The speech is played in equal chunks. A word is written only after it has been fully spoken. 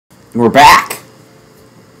We're back.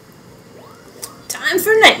 Time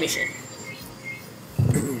for night mission.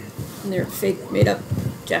 And they're fake, made up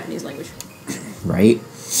Japanese language. Right?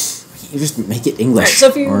 You just make it English. Right, so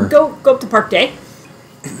if you go up to Park Day.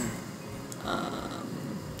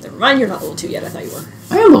 Never mind, you're not level 2 yet. I thought you were.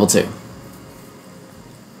 I am level 2.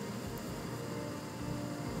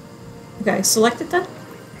 Okay, select it then.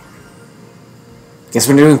 Guess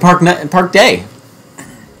we're doing Park Day.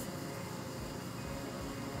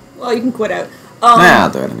 Well, you can quit out.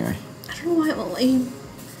 I'll do it anyway. I don't know why it won't let you.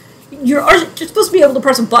 You're supposed to be able to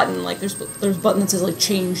press a button. Like there's a button that says like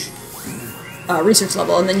change research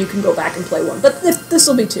level, and then you can go back and play one. But this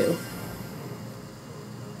will be 2.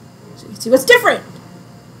 So you can see what's different.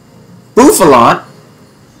 Bouffalant.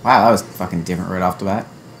 Wow, that was fucking different right off the bat.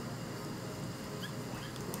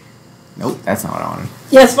 Nope, that's not what I wanted.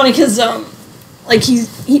 Yeah, it's funny because like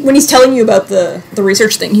when he's telling you about the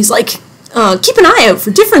research thing, he's like, keep an eye out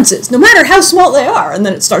for differences, no matter how small they are. And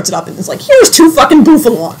then it starts it up and it's like, here's 2 fucking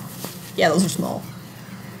Bouffalant. Yeah, those are small.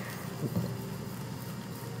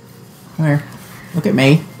 Where? Look at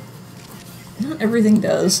me. Not everything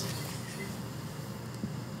does.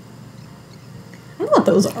 I don't know what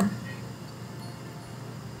those are.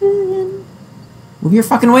 Move your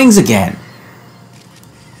fucking wings again.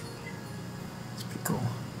 That's pretty cool.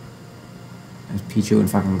 There's Pichu and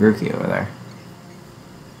fucking Grookey over there.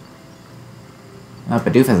 Oh,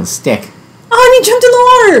 Bidoof has a stick. Oh, and he jumped in the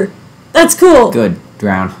water! That's cool! Good.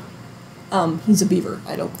 Drown. He's a beaver.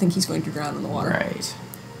 I don't think he's going to drown in the water. Right.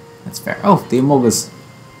 That's fair. Oh, the Amogus.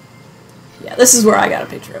 Yeah, this is where I got a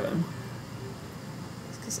picture of him.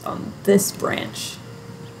 It's on this branch,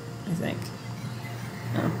 I think.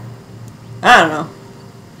 No. I don't know.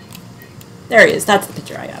 There he is. That's the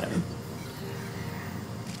picture I got of him.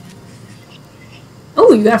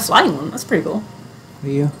 Oh, you got a flying one. That's pretty cool. What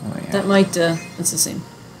are you? Oh, yeah. That might, that's the same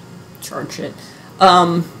charge shit.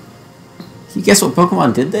 Can you guess what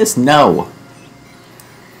Pokemon did this? No.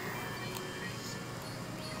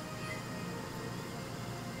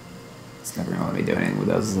 It's never gonna let me do anything with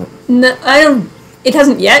those, is it? No, I don't, it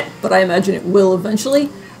hasn't yet, but I imagine it will eventually.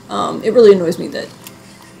 It really annoys me that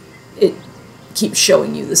it keeps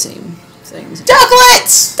showing you the same things.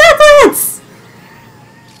 Chocolates! Chocolates!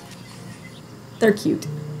 They're cute.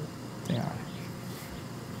 They are.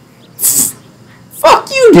 Fuck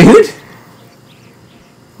you, dude!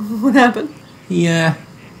 What happened? He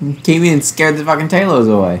came in and scared the fucking Talos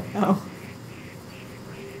away. Oh.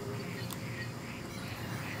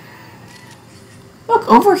 Look,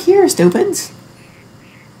 over here, stupids.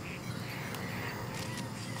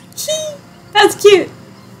 That's cute.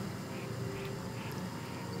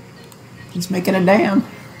 He's making a dam.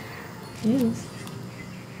 He is.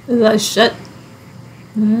 Is that shut?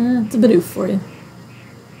 It's a Bidoof for you.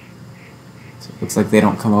 So it looks like they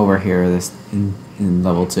don't come over here in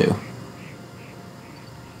level 2.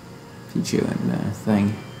 Pichu and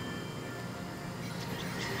thing.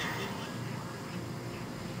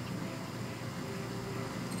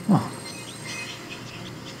 Oh.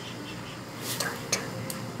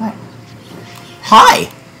 Hi.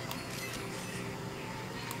 Hi!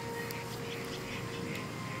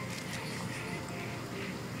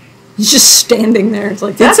 He's just standing there. It's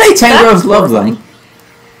like, Did say Tangrowths love them.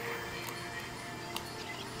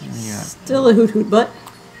 Yeah. Still a hoot butt.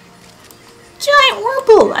 Giant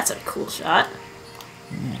Whirlpool! That's a cool shot.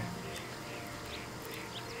 Yeah.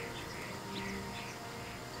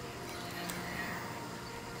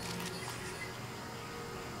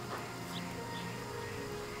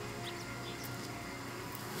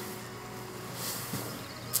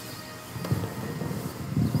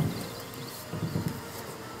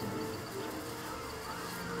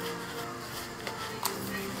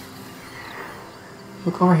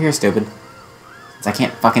 Look over here, stupid. Since I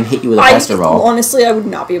can't fucking hit you with a Buster Ball. Honestly, I would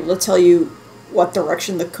not be able to tell you what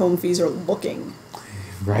direction the Comfeys are looking.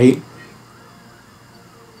 Right?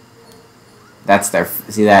 That's their...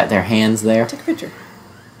 See that? Their hands there? Take a picture.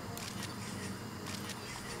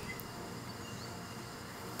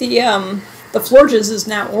 The Florges is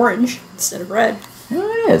now orange instead of red.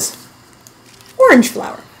 Oh, it is. Orange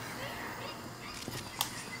flower.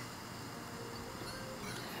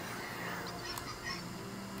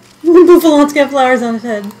 Bouffalant's got flowers on his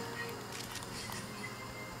head.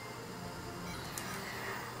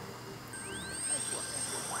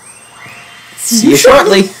 See you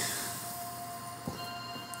shortly.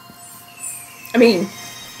 I mean,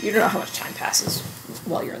 you don't know how much time passes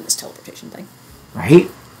while you're in this teleportation thing.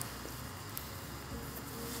 Right?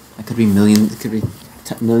 It could be millions. It could be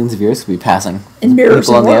millions of years. Could be passing. And mirrors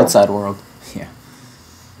people on the world. outside world. Yeah.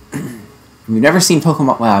 We've never seen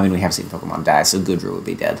Pokemon. Well, I mean, we have seen Pokemon die, so Goodra would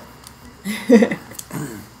be dead.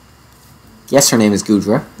 Yes, her name is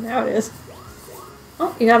Gudra. Now it is.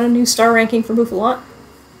 Oh, you got a new star ranking for Buffalot.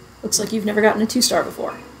 Looks like you've never gotten a 2-star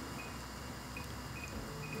before.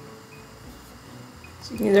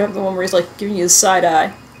 So you can either have the one where he's like giving you the side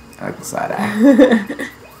eye. I like the side eye.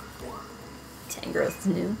 Tangrowth's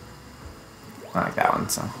new. I like that one,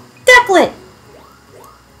 so. Ducklet!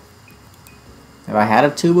 Have I had a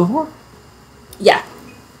 2 before? Yeah.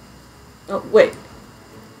 Oh, wait.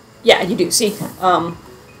 Yeah, you do. See?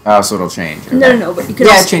 Oh, so it'll change. Okay. No, but you could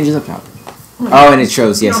Yeah, also... it changes up top. Oh, and it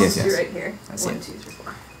shows, yes. Right here. I see 1, it. 2, 3,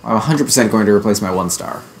 4. I'm 100% going to replace my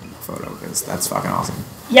 1-star photo, because that's fucking awesome.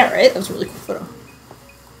 Yeah, right? That was a really cool photo.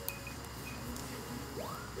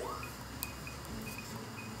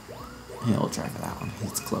 Yeah, we'll try for that one.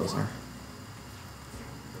 It's closer.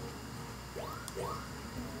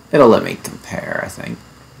 It'll let me compare, I think.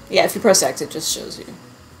 Yeah, if you press X, it just shows you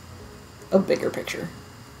a bigger picture.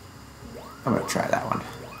 I'm gonna try that one.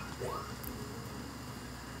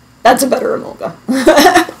 That's a better Emolga.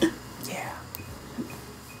 Yeah.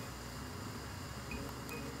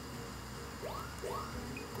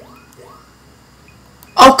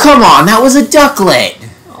 Oh, come on! That was a ducklet!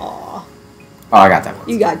 Aww. Oh, I got that one.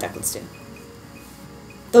 You got ducklets too.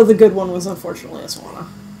 Though the good one was unfortunately a Swanna.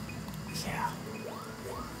 Yeah.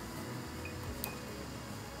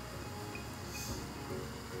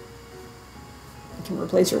 You can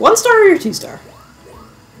replace your 1-star or your 2-star.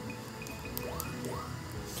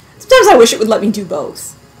 Sometimes I wish it would let me do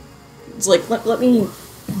both. It's like, let me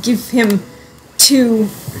give him 2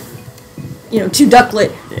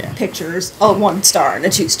 ducklet pictures, a 1-star and a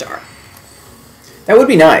 2-star. That would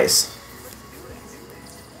be nice.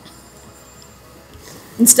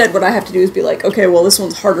 Instead, what I have to do is be like, okay, well, this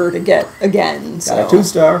one's harder to get again, so... Got a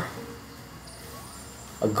 2-star.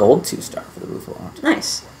 A gold 2-star for the Buffalot.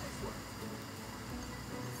 Nice.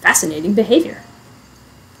 Fascinating behavior.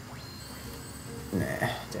 Nah,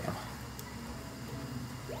 damn.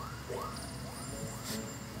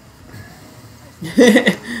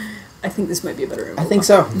 I think this might be a better Emolga. I think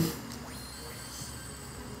so.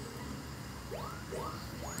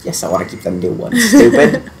 Yes, I want to keep them new ones.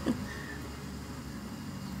 Stupid.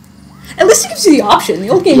 At least it gives you the option. The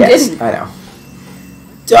old game didn't. I know.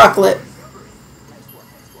 Chocolate.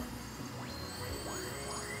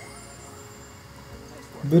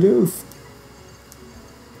 Badoof.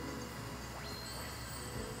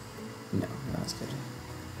 No, that's good.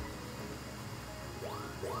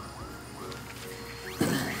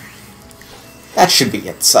 That should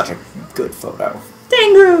be such a good photo.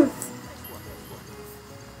 Tangrowth!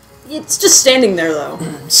 It's just standing there, though.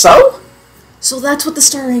 So? So that's what the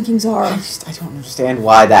star rankings are. I don't understand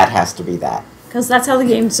why that has to be that. Because that's how the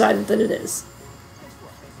game decided that it is.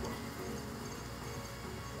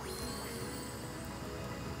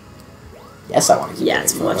 Yes, I want to keep Yeah, it.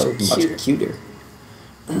 it's much cuter.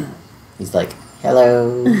 He's like,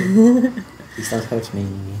 hello. Please don't hurt me.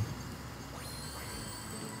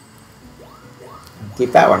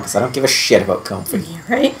 Keep that one, because I don't give a shit about Comfy. Yeah,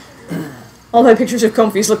 right? All my pictures of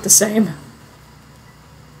Comfies look the same.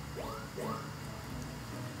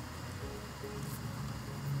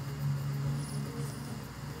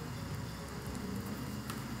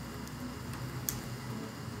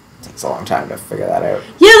 Takes a long time to figure that out.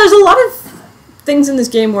 Yeah, there's a lot of things in this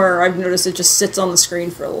game where I've noticed it just sits on the screen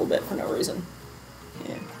for a little bit for no reason.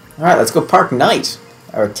 Yeah. Alright, let's go Park Knight.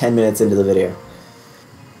 Or 10 minutes into the video.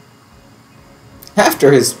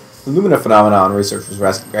 After his Lumina phenomenon research was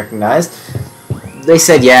recognized, they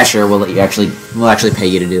said, yeah, sure, we'll actually pay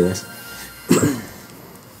you to do this.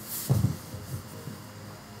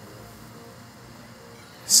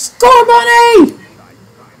 Score Bunny!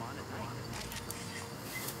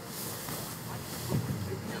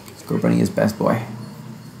 Score Bunny is best boy.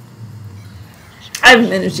 I haven't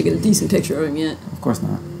managed to get a decent picture of him yet. Of course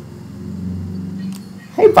not.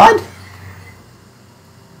 Hey, bud!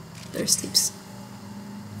 There's Steeps.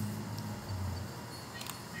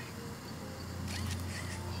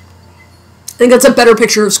 I think that's a better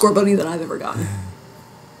picture of Score Bunny than I've ever gotten.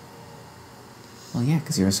 Well, yeah,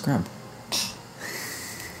 because you're a scrub.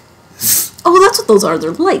 Oh, well, that's what those are.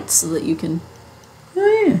 They're lights so that you can...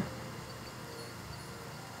 Oh, yeah.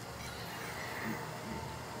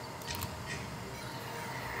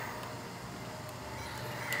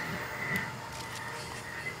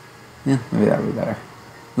 Yeah, maybe that would be better.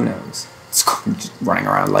 Who knows? Just running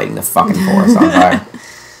around lighting the fucking forest on fire.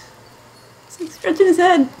 He's like stretching his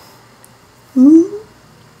head.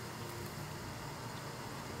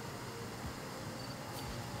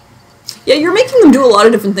 Yeah, you're making them do a lot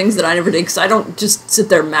of different things that I never did, because I don't just sit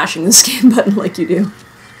there mashing the scan button like you do.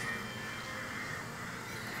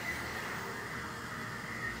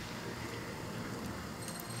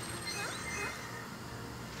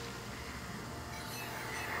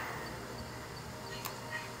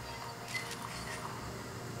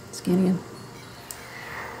 Scan again.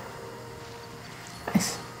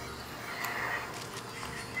 Nice.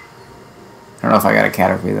 I don't know if I got a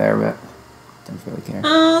Caterpie there, but don't really care.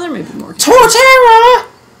 There may be more. Torterra!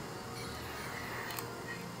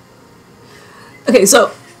 Okay,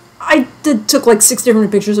 so I took like 6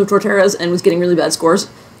 different pictures of Torterras and was getting really bad scores.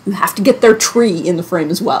 You have to get their tree in the frame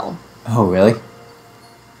as well. Oh, really?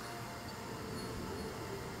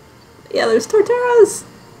 Yeah, there's Torterras.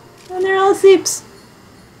 And they're all seeps.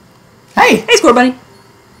 Hey! Hey, Score Bunny. I'm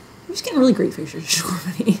just getting really great pictures of Score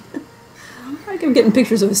Bunny. I think I'm getting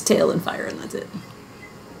pictures of his tail and fire, and that's it.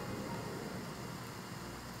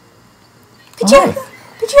 Good job!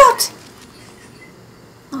 Good job!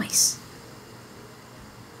 Nice.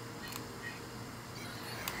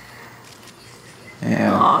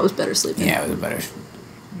 Yeah. Aw, it was better sleeping. Yeah, it was better.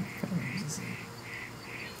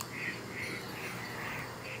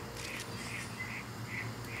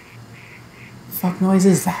 Fuck noise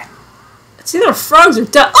is that? It's either frogs or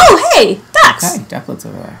ducks. Oh, hey! Ducks! Okay, ducklets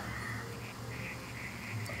over there.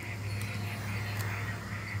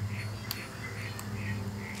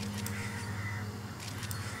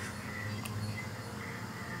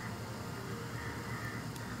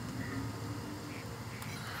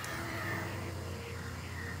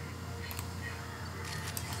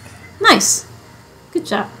 Nice. Good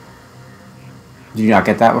job. Did you not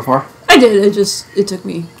get that before? I did, it took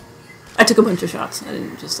me... I took a bunch of shots. I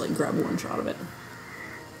didn't just, like, grab one shot of it.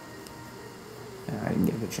 I didn't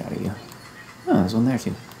get a good shot of you. Oh, there's one there,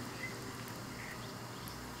 too.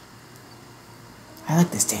 I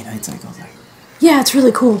like this day-night cycle thing. Yeah, it's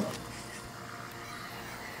really cool.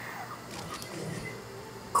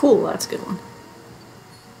 Cool, that's a good one.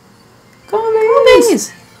 Come on,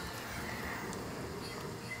 babies!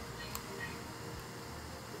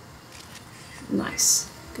 Nice.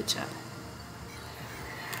 Good job.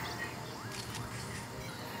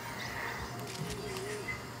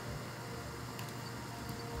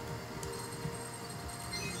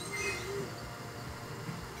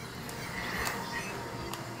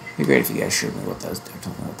 It'd be great if you guys showed me what those did.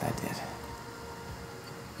 Told me what that did.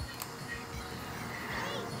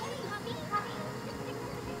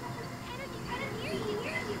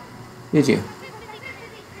 Did you?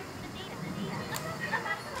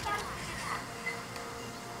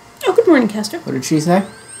 Oh, good morning, Castor. What did she say?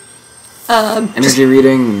 Just Energy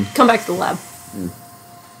reading. come back to the lab.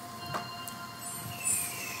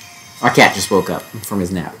 Our cat just woke up from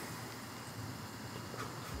his nap.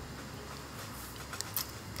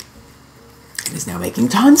 And is now making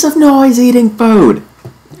tons of noise eating food.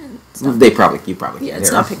 You probably Yeah, can it's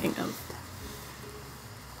hear not him. picking up.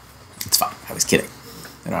 It's fine. I was kidding.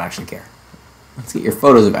 I don't actually care. Let's get your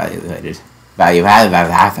photos evaluated. Anemone.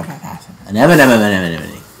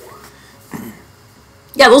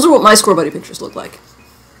 Yeah, those are what my Score Buddy pictures look like.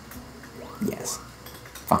 Yes.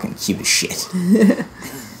 Fucking cute as shit.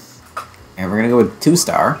 And we're gonna go with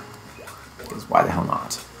 2-star. Because why the hell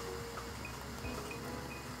not?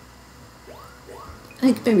 I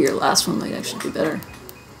think maybe your last one might actually be better.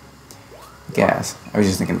 Guess. I was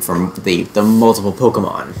just thinking from the multiple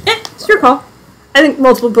Pokemon. It's your call. I think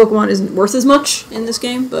multiple Pokemon isn't worth as much in this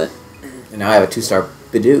game, but... And now I have a 2-star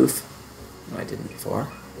Bidoof. No, I didn't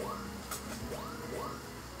before.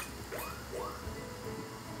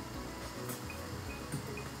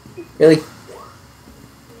 Really?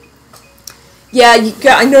 Yeah,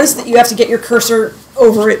 I noticed that you have to get your cursor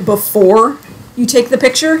over it before you take the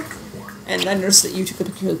picture. And I noticed that you took the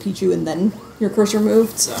picture of Pichu and then your cursor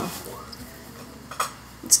moved, so...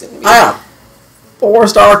 It's gonna be...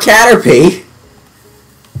 4-star Caterpie.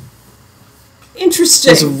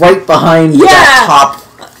 Interesting. It's right behind that top.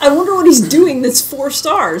 I wonder what he's doing that's 4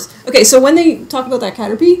 stars. Okay, so when they talk about that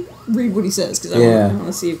Caterpie, read what he says, because I want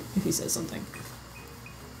to see if he says something.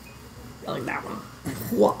 I like that one.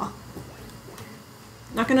 Wah.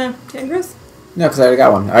 Not gonna Tangrowth? No, because I already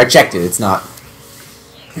got one. I checked it. It's not.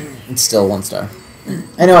 It's still 1-star.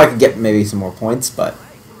 I know I could get maybe some more points, but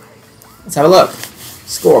let's have a look.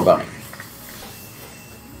 Score Bunny.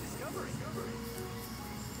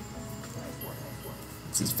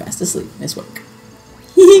 He's fast asleep. Nice work.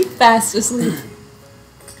 Fast asleep.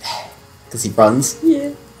 Because he runs.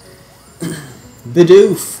 Yeah.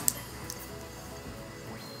 Bidoof.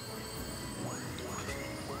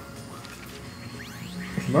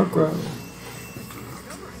 Murkrow.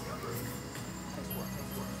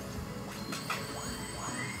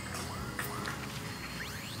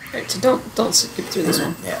 Alright, so don't skip through this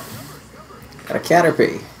one. Yeah. Got a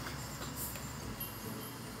Caterpie.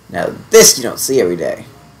 Now this you don't see every day.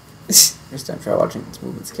 First time try watching its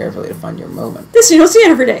movements carefully to find your moment. This you don't see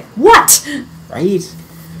every day. What? Right?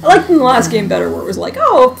 I liked in the last game better where it was like,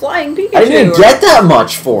 oh, flying Pikachu. I didn't even get that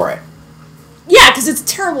much for it. Yeah, because it's a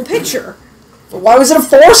terrible picture. But why was it a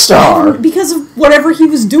 4-star? Because of whatever he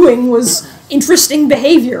was doing was interesting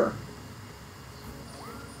behavior.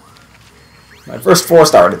 My first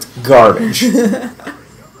 4-star and it's garbage.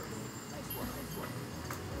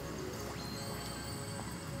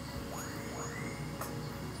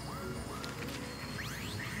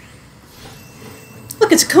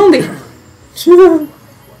 Look, it's a Combi.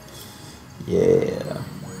 Yeah.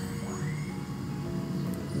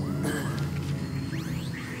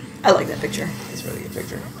 I like that picture. It's a really good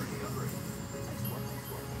picture.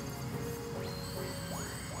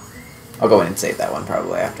 I'll go in and save that one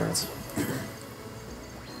probably afterwards.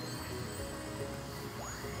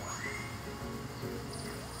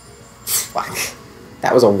 Fuck.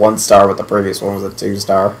 That was a 1-star, but the previous one was a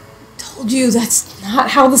 2-star. Told you that's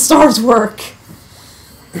not how the stars work.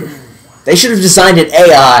 They should have designed an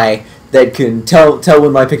AI that can tell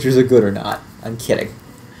when my pictures are good or not. I'm kidding.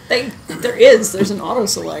 There's an auto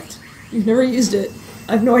select. You've never used it.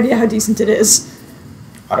 I have no idea how decent it is.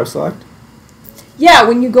 Auto select? Yeah,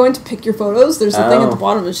 when you go in to pick your photos, there's a thing at the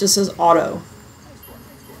bottom that just says auto.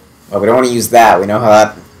 Well, we don't want to use that. We know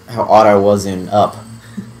how auto was in Up.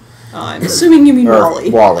 I'm assuming you mean Wally.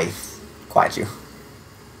 Wally. Quiet you.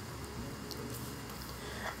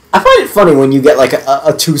 I find it funny when you get like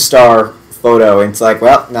a 2-star photo and it's like,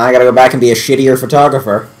 well, now I gotta go back and be a shittier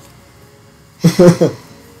photographer.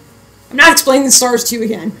 I'm not explaining the stars to you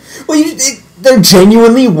again. Well, they're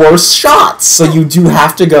genuinely worse shots, so you do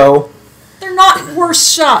have to go... They're not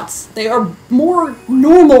worse shots. They are more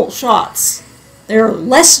normal shots. They are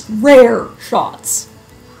less rare shots.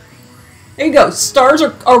 There you go. Stars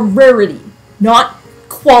are rarity, not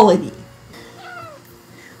quality.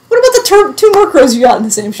 What about the 2 Murkrows you got in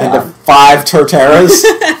the same shot? And the 5 Torterras?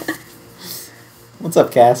 What's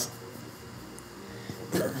up, Cass?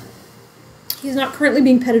 He's not currently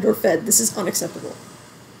being petted or fed. This is unacceptable.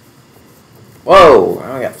 Whoa!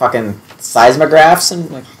 I got fucking seismographs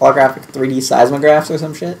and like holographic 3D seismographs or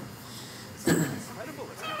some shit.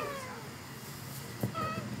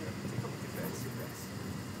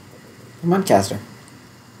 Come on, Castor.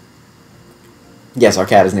 Yes, our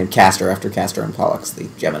cat is named Castor after Castor and Pollux, the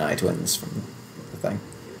Gemini twins from the thing.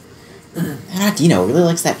 And Dino really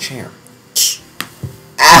likes that chair.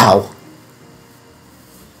 Ow!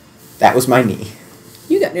 That was my knee.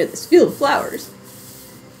 You got near this field of flowers.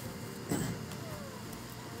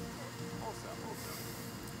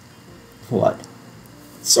 What?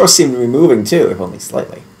 The source seemed to be moving too, if only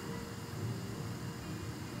slightly.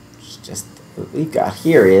 It's just what we've got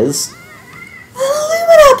here is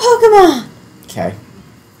Illumina Pokemon! okay.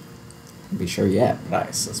 Can't be sure yet, but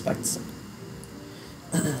I suspect so.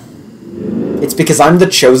 It's because I'm the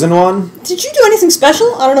chosen one. Did you do anything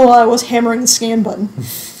special? I don't know why I was hammering the scan button.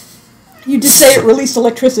 You did say it released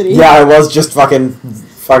electricity. Yeah, I was just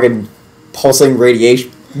fucking pulsing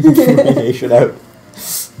radiation out.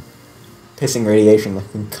 Pissing radiation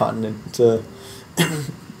like incontinent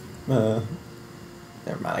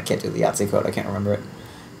never mind, I can't do the Yahtzee code, I can't remember it.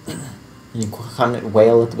 Incontinent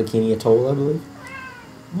whale at the Bikini Atoll, I believe.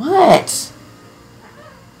 What?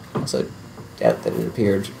 Also doubt that it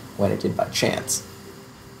appeared when it did by chance.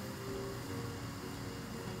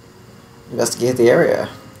 Investigate the area.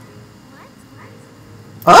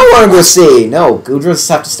 I want to go see! No, Goodras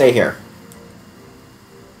have to stay here.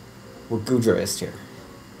 We're Goodraist here.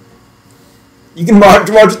 You can watch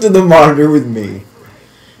it to the monitor with me.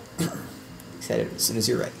 Said it as soon as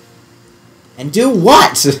you're ready. And do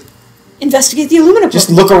what? Investigate the Illumina Pokemon. Just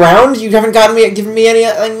look around? You haven't given me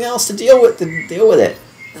anything else to deal with it.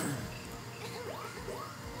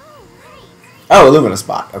 Oh, Illumina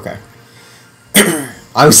spot. Okay.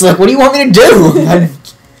 I was like, what do you want me to do?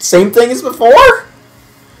 Same thing as before?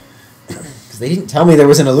 Because they didn't tell me there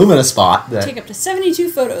was an Illumina spot. Take up to 72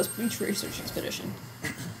 photos for each research expedition.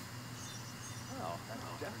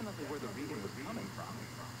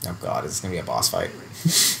 Oh god, is this going to be a boss fight?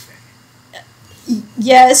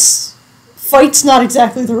 Yes. Fight's not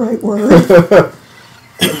exactly the right word.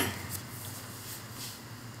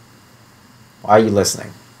 Why are you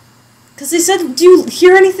listening? Because they said, do you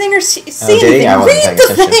hear anything or see anything? I wasn't read paying the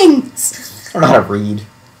attention. things! I don't know how to read.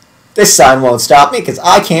 This sign won't stop me because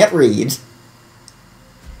I can't read.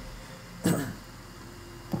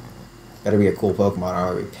 Better be a cool Pokemon or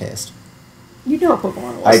I'll be pissed. You know what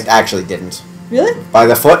Pokemon it was. I actually didn't. Really? By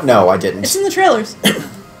the foot? No, I didn't. It's in the trailers.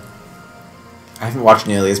 I haven't watched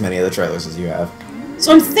nearly as many of the trailers as you have.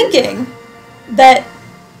 So I'm thinking that...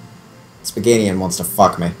 Spaganian wants to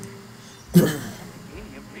fuck me.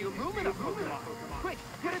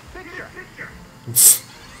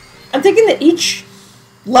 I'm thinking that each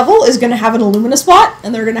level is going to have an Illumina spot,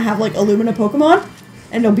 and they're going to have, like, Illumina Pokemon,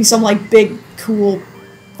 and it'll be some, like, big, cool,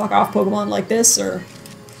 fuck-off Pokemon like this, or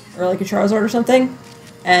like a Charizard or something,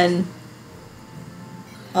 and,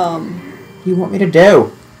 What do you want me to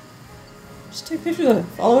do? just take pictures of it,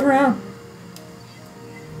 follow it around.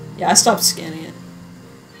 Yeah, I stopped scanning it.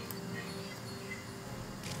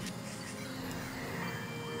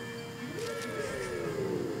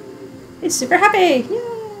 He's super happy! Yay!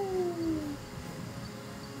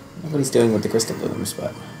 What he's doing with the crystal blooms,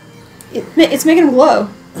 but It's making him glow.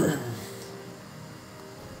 I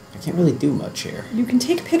can't really do much here. You can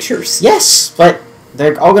take pictures. Yes, but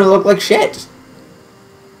they're all gonna look like shit.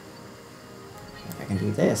 If I can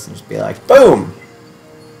do this and just be like, boom!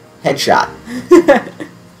 Headshot.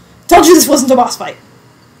 Told you this wasn't a boss fight.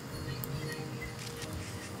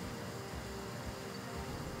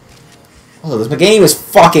 Oh, this Meganium is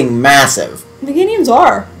fucking massive. Meganiums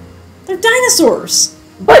are. They're dinosaurs.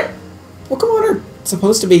 But Pokemon are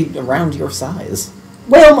supposed to be around your size.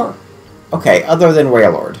 Whalmer. Okay, other than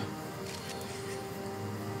Wailord.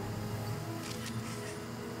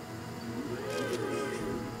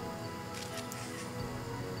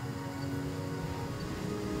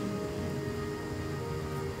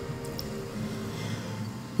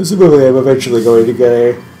 Presumably I'm eventually going to get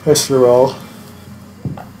a Pesterball.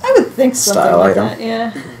 I would think something Style like item. that,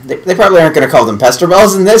 yeah. They probably aren't going to call them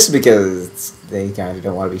Pesterballs in this because they kind of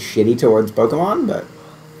don't want to be shitty towards Pokemon, but...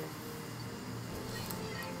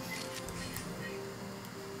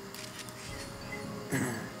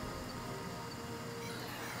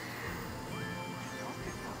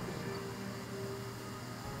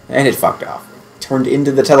 And it fucked off. Turned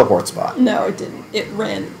into the teleport spot. No, it didn't. It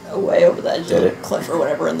ran away over that Did it? cliff or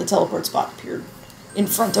whatever, and the teleport spot appeared in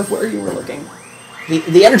front of where you were looking.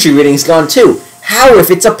 The energy reading's gone too. How if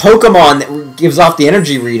it's a Pokemon that gives off the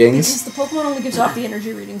energy readings? Because the Pokemon only gives off the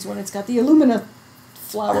energy readings when it's got the Illumina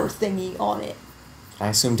flower thingy on it. I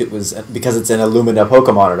assumed it was because it's an Illumina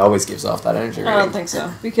Pokemon, it always gives off that energy reading. I don't think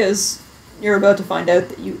so, because you're about to find out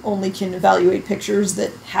that you only can evaluate pictures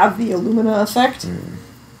that have the Illumina effect. Mm.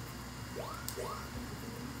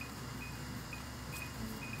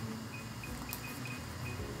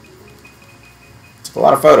 A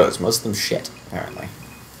lot of photos, most of them shit, apparently.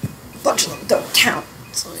 A bunch of them don't count,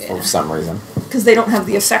 so yeah. For some reason. Because they don't have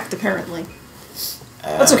the effect, apparently.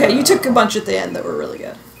 That's okay, you took a bunch at the end that were really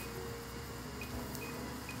good.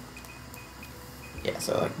 Yeah,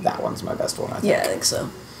 so like that one's my best one, I think. Yeah, I think so.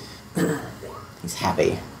 He's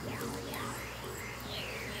happy.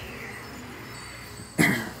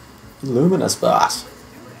 Lumina spot.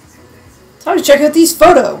 Time to check out these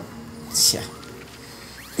photos. Yeah.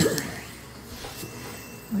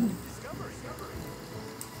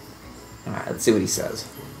 Alright, let's see what he says.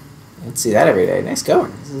 I don't see that every day. Nice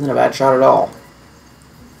going. This isn't a bad shot at all.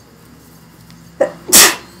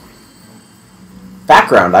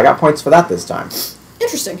 Background. I got points for that this time.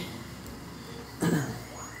 Interesting.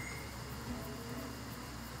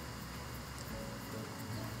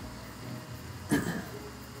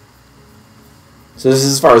 So this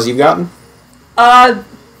is as far as you've gotten?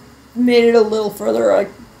 Made it a little further. I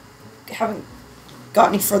haven't got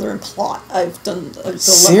any further in plot. I've done the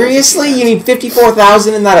Seriously? You need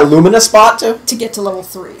 54,000 in that Illumina spot to get to level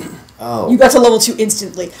 3. Oh. You got to level 2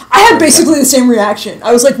 instantly. I had basically the same reaction.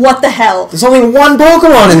 I was like, what the hell? There's only one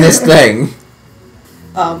Pokemon in this thing!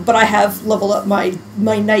 But I have leveled up my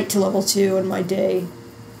night to level 2 and my day,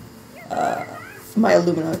 my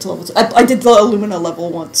Illumina to level 2. I did the Illumina level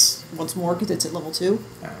once more because it's at level 2.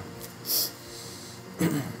 Oh.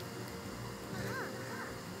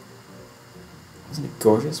 Wasn't it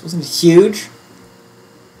gorgeous? Wasn't it huge?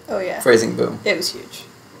 Oh yeah. Phrasing boom. It was huge.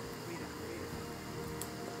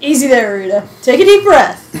 Easy there, Rita. Take a deep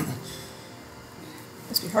breath.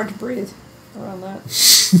 Must be hard to breathe around that.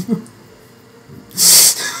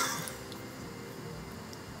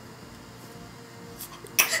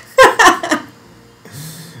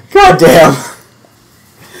 God damn.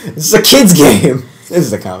 This is a kid's game. This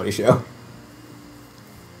is a comedy show.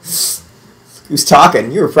 Who's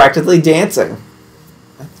talking? You were practically dancing.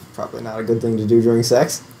 That's probably not a good thing to do during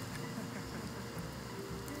sex.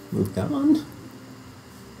 Moved on.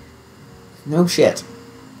 No shit.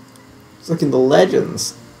 Let's look in the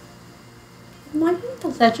legends. What did the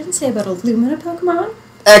legend say about Illumina Pokemon?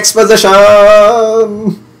 Exposition!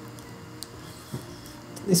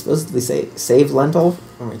 Did they supposedly save Lental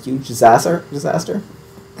from a huge disaster?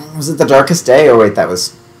 Was it the darkest day? Oh wait, that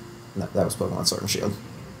was Pokemon Sword and Shield.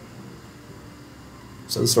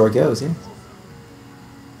 So the story goes, yeah.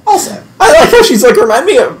 Also, I like how she's like, remind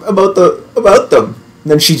me about them.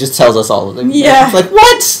 And then she just tells us all of them. Yeah. It's like,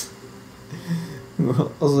 what?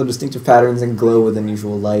 Also distinctive patterns and glow with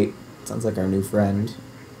unusual light. Sounds like our new friend.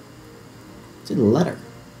 It's a letter.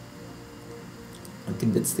 I'm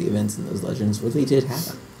convinced the events in those legends really did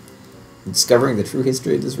happen. Discovering the true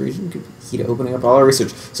history of this region could be key to opening up all our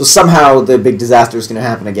research. So somehow the big disaster is going to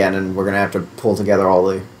happen again, and we're going to have to pull together all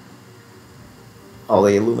the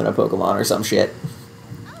Illumina Pokemon or some shit.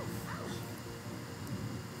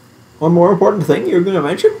 One more important thing you're going to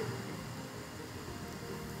mention?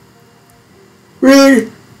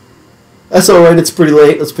 Really? That's alright, it's pretty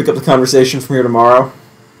late. Let's pick up the conversation from here tomorrow.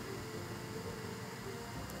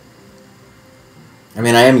 I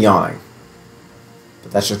mean, I am yawning.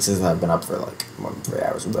 But that's just because I've been up for like more than 3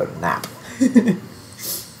 hours without a nap.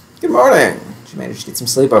 Good morning! Did you manage to get some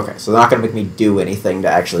sleep? Okay, so they're not going to make me do anything to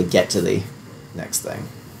actually get to the next thing.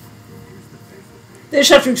 They just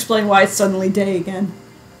have to explain why it's suddenly day again.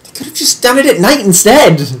 They could have just done it at night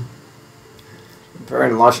instead! Prepare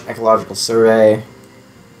and launch an ecological survey.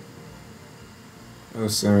 No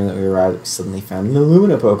sooner than we arrived, we suddenly found an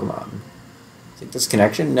Illumina Pokemon. Take this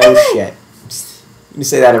connection? No shit. You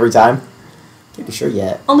say that every time? Can't be sure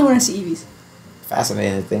yet. Only when I see Eevees.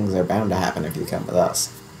 Fascinating things are bound to happen if you come with us.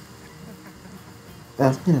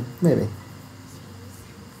 Well, you know, maybe.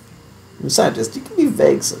 You're a scientist, you can be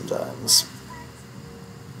vague sometimes.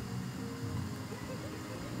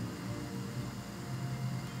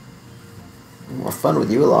 More fun with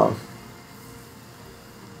you along.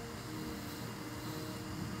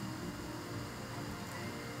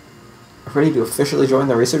 Ready to officially join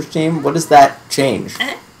the research team? What does that change?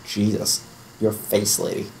 Jesus. Your face,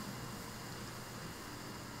 lady.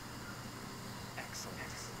 Excellent.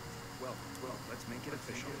 Well, let's make it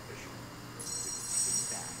official.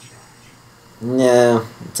 No,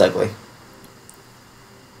 it's ugly.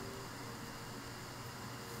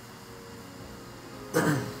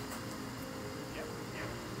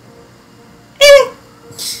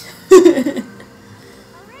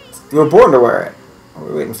 You were born to wear it. What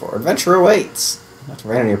are we waiting for? Adventure awaits. Not to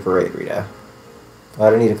rain on your parade, Rita.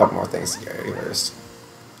 But I need a couple more things to get reversed.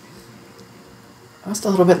 Just a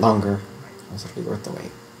little bit longer. This will be worth the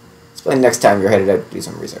wait. Explain next time you're headed out to do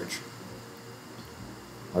some research.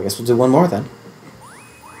 Well, I guess we'll do one more then.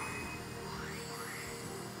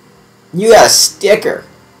 You got a sticker.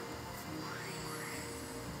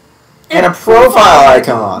 And a profile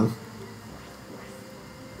icon.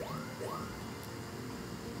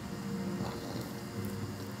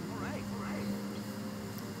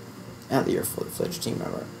 Now that you're a fully fledged team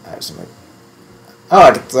member, I have some. Oh,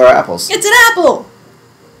 I get to throw apples. It's an apple!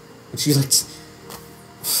 And she's like,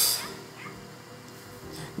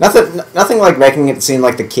 nothing like making it seem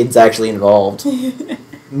like the kid's actually involved.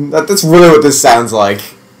 That's really what this sounds like.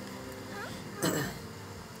 You've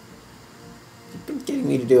been getting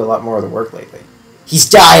me to do a lot more of the work lately. He's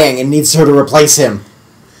dying and needs her to replace him.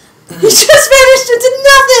 He just vanished into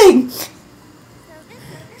nothing!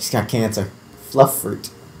 He's got cancer. Fluff fruit.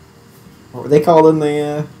 What were they called in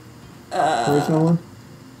the original one?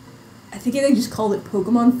 I think they just called it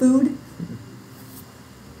Pokemon food.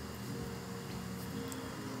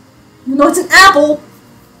 No, it's an apple!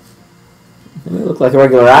 They look like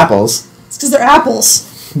regular apples. It's because they're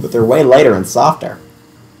apples. But they're way lighter and softer.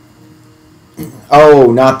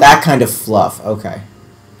 Oh, not that kind of fluff. Okay.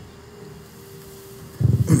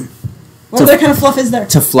 What other kind of fluff is there?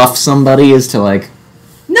 To fluff somebody is to, like...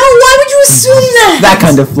 No, why would you assume that? That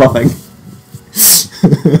kind of fluffing.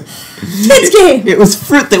 Kids game! It was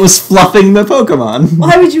fruit that was fluffing the Pokemon.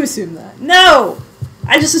 Why would you assume that? No!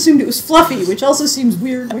 I just assumed it was fluffy, which also seems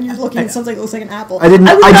weird when you're looking at something that looks like an apple. I didn't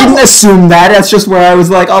assume that. That's just where I was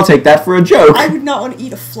like, I'll take that for a joke. I would not want to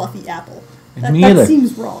eat a fluffy apple. Me either. That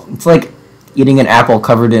seems wrong. It's like eating an apple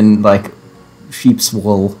covered in, like, sheep's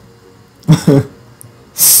wool.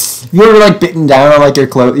 You ever, like, bitten down on, like,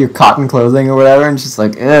 your cotton clothing or whatever, and it's just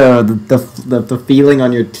like, ew, the feeling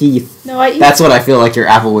on your teeth. No, I eat... That's what I feel like your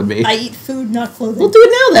apple would be. I eat food, not clothing. We'll do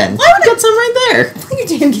it now, then. Why would I got some right there? Play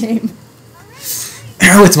your damn game.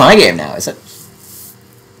 Oh, it's my game now, is it?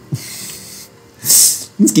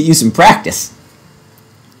 Let's get you some practice.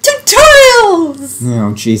 Tutorials!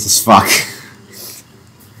 Oh, Jesus fuck.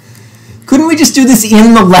 Couldn't we just do this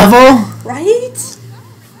in the level? Right?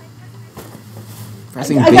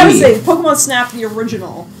 Pressing I B. gotta say, Pokemon Snap, the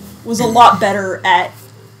original, was a lot better at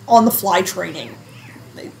on-the-fly training.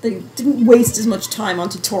 They didn't waste as much time on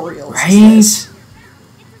tutorials. Right?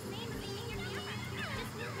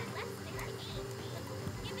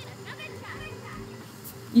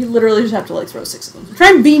 You literally just have to, like, throw 6 of them.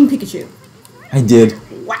 Try and beam Pikachu. I did.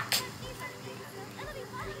 Whack.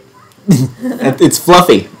 It's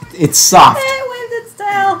fluffy. It's soft. It wins its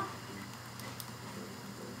tail.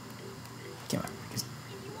 Come on.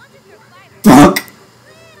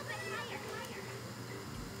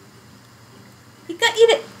 You gotta eat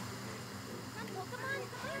it.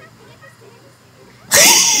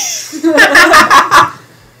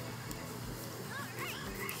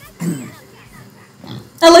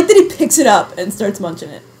 I like that he picks it up and starts munching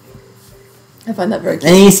it. I find that very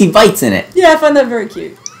cute. And you see bites in it. Yeah, I find that very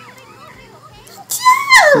cute.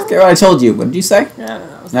 Just get what I told you. What did you say? I don't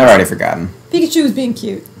know. I've already forgotten. Pikachu was being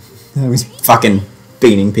cute. I was fucking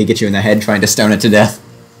beating Pikachu in the head trying to stone it to death.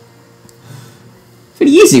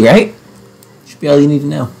 Pretty easy, right? Should be all you need to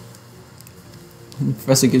know. And the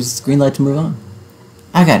professor gives us the green light to move on.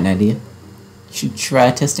 I got an idea. You should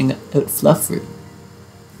try testing out fluff fruit.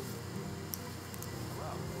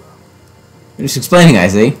 You're just explaining, I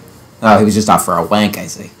see. Oh, he was just off for a wank, I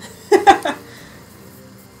see.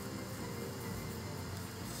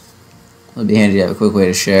 It'd be handy to have a quick way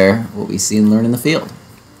to share what we see and learn in the field.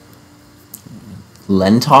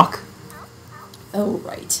 Lental? Oh,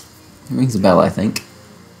 right. It rings a bell, I think.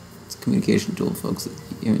 It's a communication tool folks that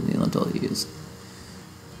here in the Lental use.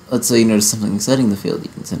 Let's say you notice something exciting in the field. You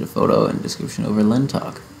can send a photo and description over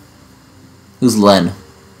Lental. Who's Len?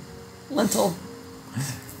 Lental.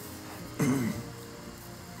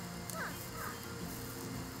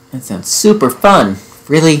 That sounds super fun.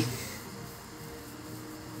 Really?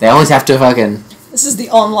 They always have to fucking... This is the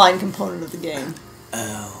online component of the game.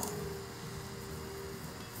 Oh.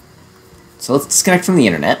 So let's disconnect from the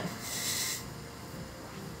internet.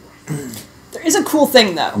 There is a cool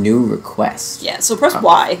thing, though. New request. Yeah, so press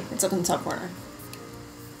Y. It's up in the top corner.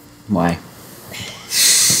 Why?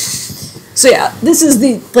 So yeah, this is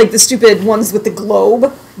the stupid ones with the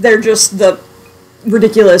globe. They're just the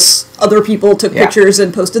ridiculous other people took pictures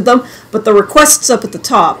and posted them. But the requests up at the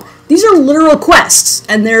top, these are literal quests.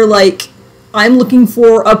 And they're like, I'm looking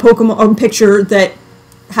for a Pokemon picture that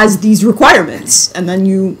has these requirements. And then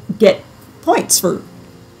you get points for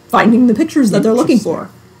finding the pictures that they're looking for.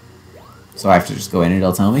 So I have to just go in and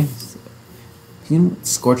it'll tell me? You know,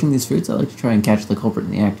 scorching these fruits, I'd like to try and catch the culprit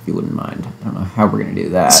in the act if you wouldn't mind. I don't know how we're going to do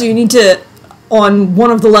that. So you need to, on one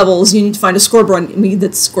of the levels, you need to find a scoreboard enemy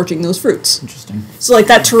that's scorching those fruits. Interesting. So like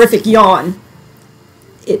that terrific yawn,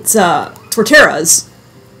 it's Torterra's.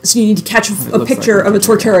 So you need to catch a picture of a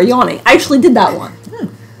Torterra yawning. I actually did that one.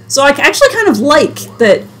 So I actually kind of like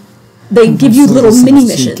that they give you little mini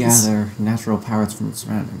missions. Gather natural powers from the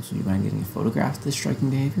surroundings. Would you mind getting a photograph of this striking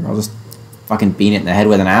behavior? I'll just fucking beat it in the head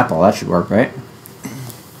with an apple. That should work, right?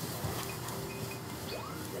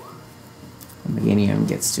 When Meganium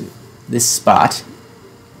gets to this spot,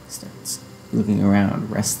 starts looking around, kind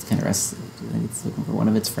of rests. Do you think it's looking for one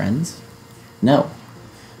of its friends? No.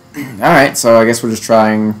 Alright, so I guess we're just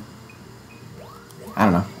trying... I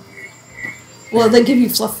don't know. Well, they give you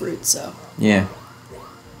fluff fruit, so... Yeah.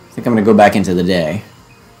 I think I'm going to go back into the day.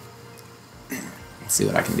 See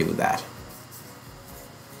what I can do with that.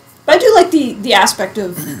 But I do like the aspect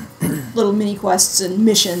of little mini quests and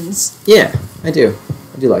missions. Yeah, I do.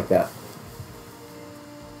 I do like that.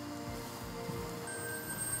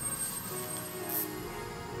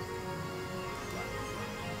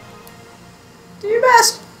 Do your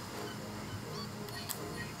best.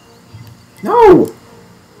 No!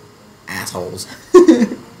 Assholes.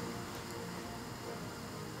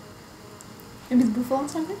 Maybe the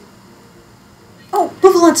Bouffalant's not good? Oh,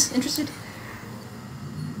 Bouffalant's interested.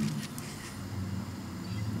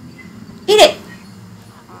 Eat it!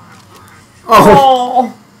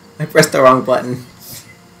 Oh! I pressed the wrong button.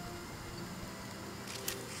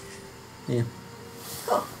 Yeah.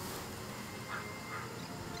 Oh.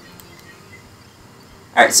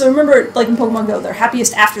 Alright, so remember, like in Pokemon Go, they're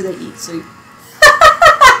happiest after they eat, so...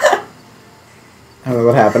 I don't know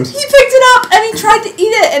what happened. He picked it up, and he tried to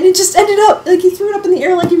eat it, and it just ended up, like, he threw it up in the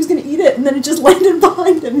air like he was gonna eat it, and then it just landed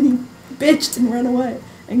behind him, and he bitched and ran away,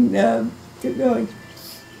 and kept going.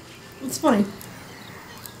 It's funny.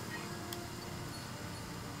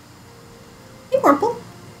 Hey, Wurmple.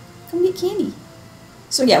 Come get candy.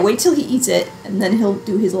 So yeah, wait till he eats it, and then he'll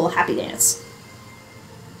do his little happy dance.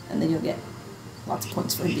 And then you'll get lots of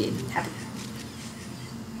points for him being happy.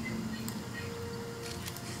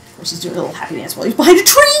 Of course, he's doing a little happy dance while he's behind a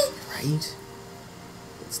tree! Right?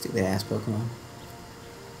 Stupid ass Pokemon.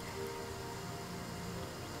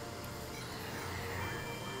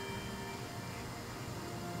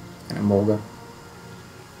 And a Molga.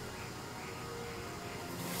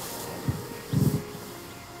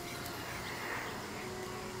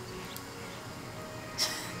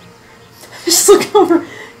 Just look over.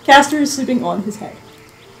 Castor is sleeping on his head.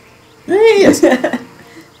 There he is.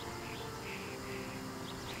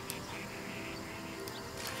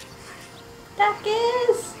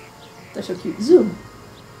 Duckies! They're so cute. Zoom.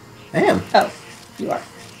 I am. Oh, you are.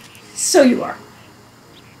 So you are.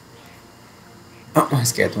 Oh, I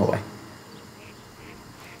scared them away.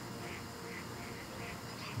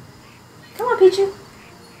 Come on, Pichu.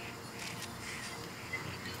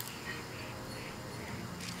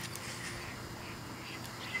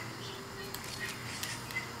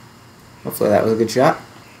 Hopefully that was a good shot.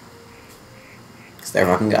 Because they're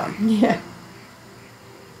fucking gone. Yeah.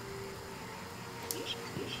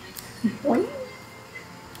 Boing.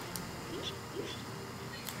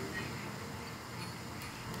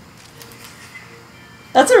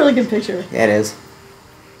 That's a really good picture. Yeah, it is.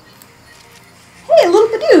 Hey, little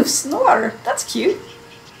Bidoofs in the water. That's cute.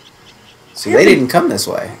 So they didn't come this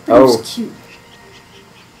way. Bidoof's Oh. cute.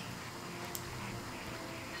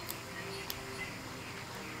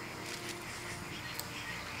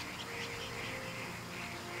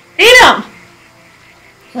 Eat him!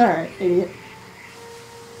 Alright, idiot.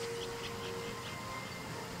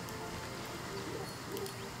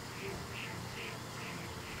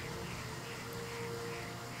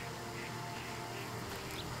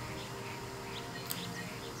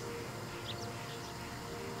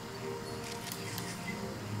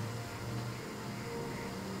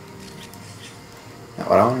 Not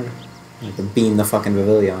what I wanted. I could beam the fucking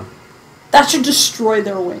pavilion. That should destroy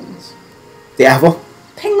their wings. The apple?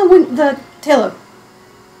 Ping the tail up.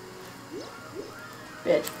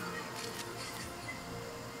 Bitch.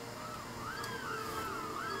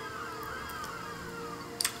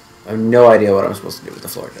 I have no idea what I'm supposed to do with the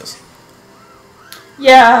floor disc.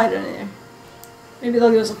 Yeah, I don't know. Maybe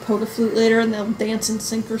they'll give us a polka flute later and they'll dance in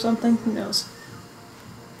sync or something. Who knows?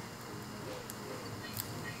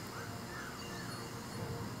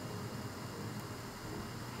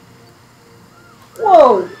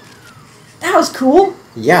 Whoa! That was cool!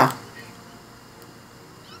 Yeah.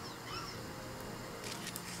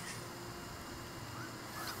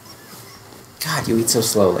 God, you eat so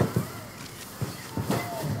slowly.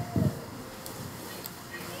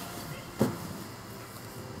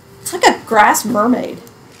 It's like a grass mermaid.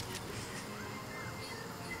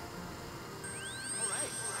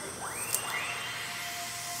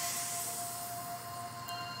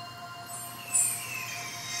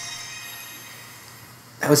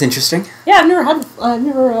 That was interesting. Yeah, I've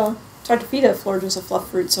never tried to feed a Florges a fluff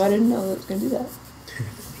fruit, so I didn't know that it was going to do that.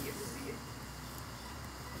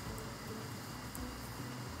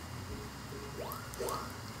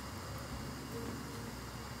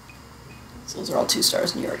 So those are all 2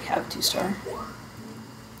 stars, and you already have a 2-star.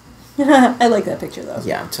 I like that picture, though.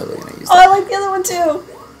 Yeah, I'm totally gonna use Oh, that. I like the other one, too!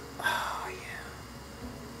 Oh, yeah.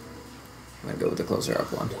 I'm gonna go with the closer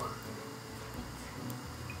up one.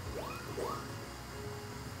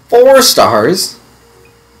 4 stars!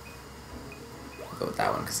 I'll go with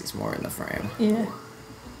that one because he's more in the frame. Yeah.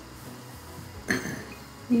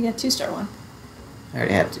 You got 2-star one. I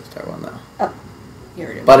already had a 2-star one though. Oh. You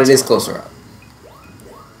already have But a it is 2-star closer one. up.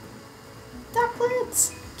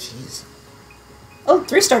 Ducklets! Jeez. Oh,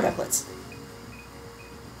 3-star ducklets.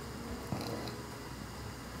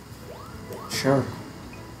 Sure.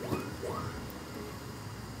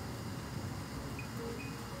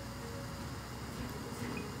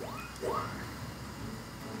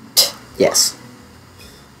 Yes.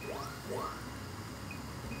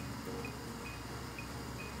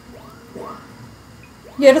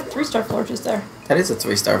 You had a 3-star Florges there. That is a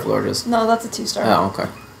 3-star Florges. No, that's a 2-star. Oh, okay.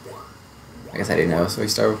 I guess I didn't have a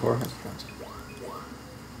 3-star before.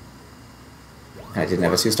 I didn't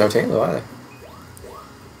have a 2-star Tailo either.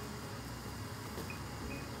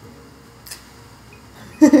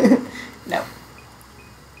 No.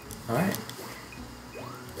 Alright.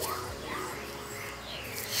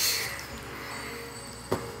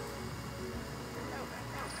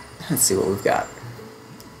 Let's see what we've got.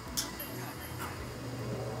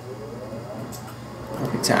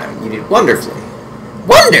 Perfect time. You did wonderfully.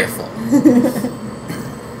 Wonderful!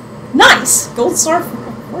 Nice! Gold star,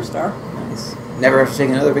 4-star. Nice. Never have to take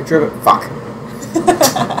another picture of it. Fuck.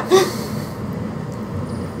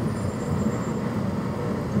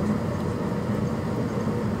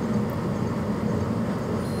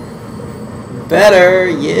 Better,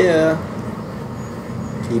 yeah.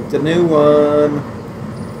 Keep the new one.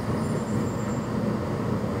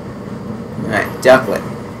 Alright, ducklet.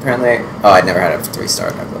 Apparently, oh, I'd never had a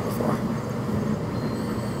 3-star ducklet before.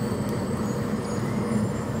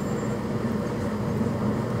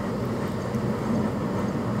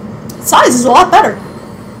 Size is a lot better.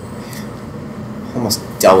 Almost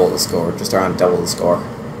double the score, just around double the score.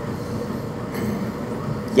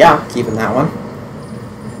 Yeah, keeping that one.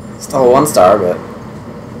 Still a 1-star, but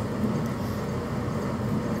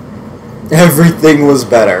everything was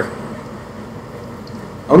better.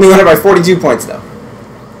 Only won it by 42 points though.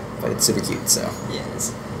 But it's super cute, so.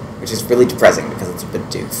 Yes. which is really depressing because it's a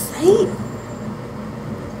Bidoof. Right?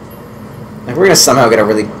 Like, we're gonna somehow get a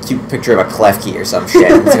really cute picture of a Klefki or some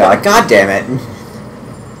shit. It's like, God damn it.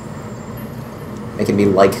 Making me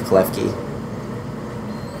like Klefki.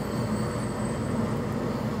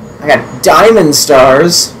 I got diamond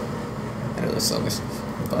stars. I know they're silver,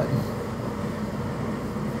 but...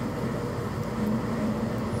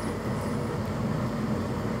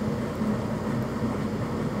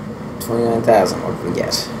 $29,000, what did we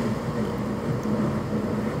get?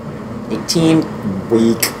 18,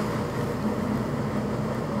 weak.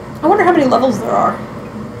 I wonder how many levels there are.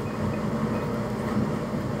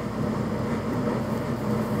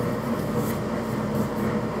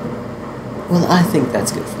 Well, I think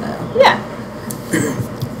that's good for now. Yeah.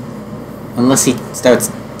 Unless he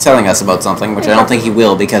starts telling us about something, which I don't think he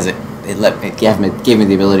will, because it gave me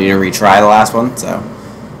the ability to retry the last one, so...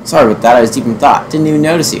 Sorry about that, I was deep in thought. Didn't even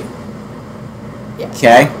notice you. Yeah.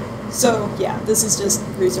 Okay? So, yeah, this is just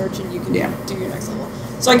research and you can Yeah. do your next level.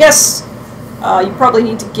 So I guess you probably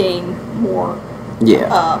need to gain more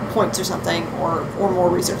points or something, or more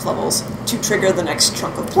research levels to trigger the next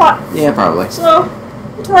chunk of plot. Yeah, probably. So,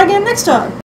 we'll try again next time.